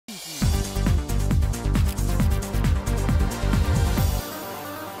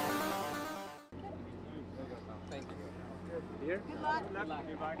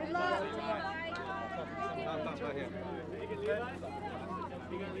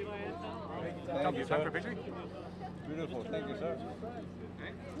Thank you, time for victory? Beautiful, thank you, sir.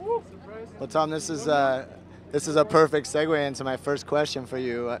 Well, Tom, this is a perfect segue into my first question for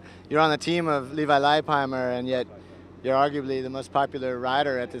you. You're on the team of Levi Leipheimer, and yet you're arguably the most popular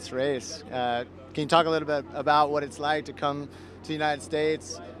rider at this race. Can you talk a little bit about what it's like to come to the United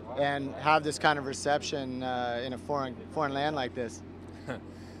States and have this kind of reception in a foreign land like this?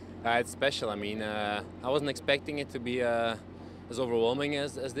 It's special. I mean, I wasn't expecting it to be as overwhelming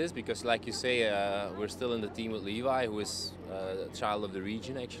as this, because, like you say, we're still in the team with Levi, who is a child of the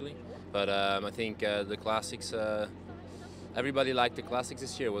region, actually. But I think the classics, everybody liked the classics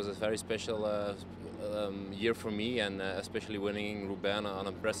this year. It was a very special year for me, and especially winning Roubaix on an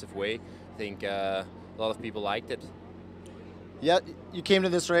impressive way. I think a lot of people liked it. Yeah, you came to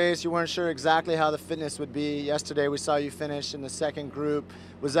this race, you weren't sure exactly how the fitness would be. Yesterday we saw you finish in the second group.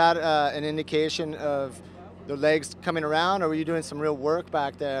 Was that an indication of the legs coming around, or were you doing some real work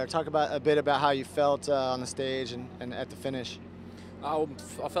back there? Talk a bit about how you felt on the stage and at the finish. I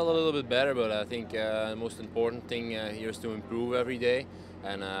felt a little bit better, but I think the most important thing here is to improve every day.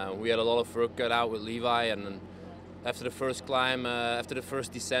 And we had a lot of work cut out with Levi, and after the first climb, after the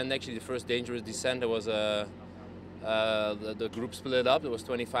first descent, actually the first dangerous descent, there was the group split up. There was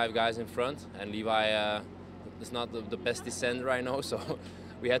 25 guys in front, and Levi is not the best descent right now, so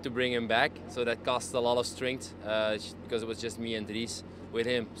we had to bring him back. So that cost a lot of strength because it was just me and Dries with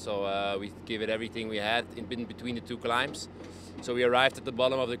him. So we gave it everything we had in between the two climbs. So we arrived at the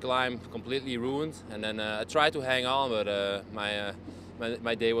bottom of the climb completely ruined, and then I tried to hang on, but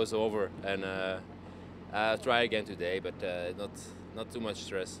my day was over, and I'll try again today, but not too much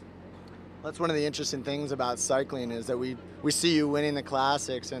stress. That's one of the interesting things about cycling, is that we see you winning the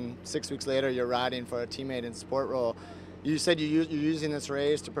classics, and 6 weeks later you're riding for a teammate in sport role. You said you're using this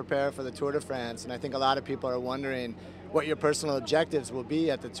race to prepare for the Tour de France, and I think a lot of people are wondering what your personal objectives will be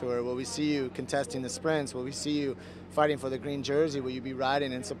at the Tour. Will we see you contesting the sprints? Will we see you fighting for the green jersey? Will you be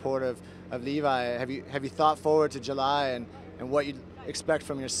riding in support of Levi? Have you thought forward to July and what you expect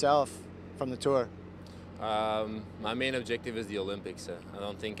from yourself from the Tour? My main objective is the Olympics. I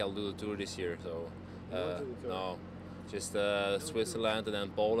don't think I'll do the Tour this year, so no, just Switzerland and then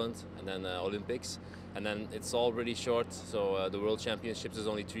Poland and then Olympics, and then it's all really short, so the World Championships is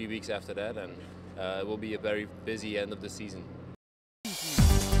only 3 weeks after that, and it will be a very busy end of the season.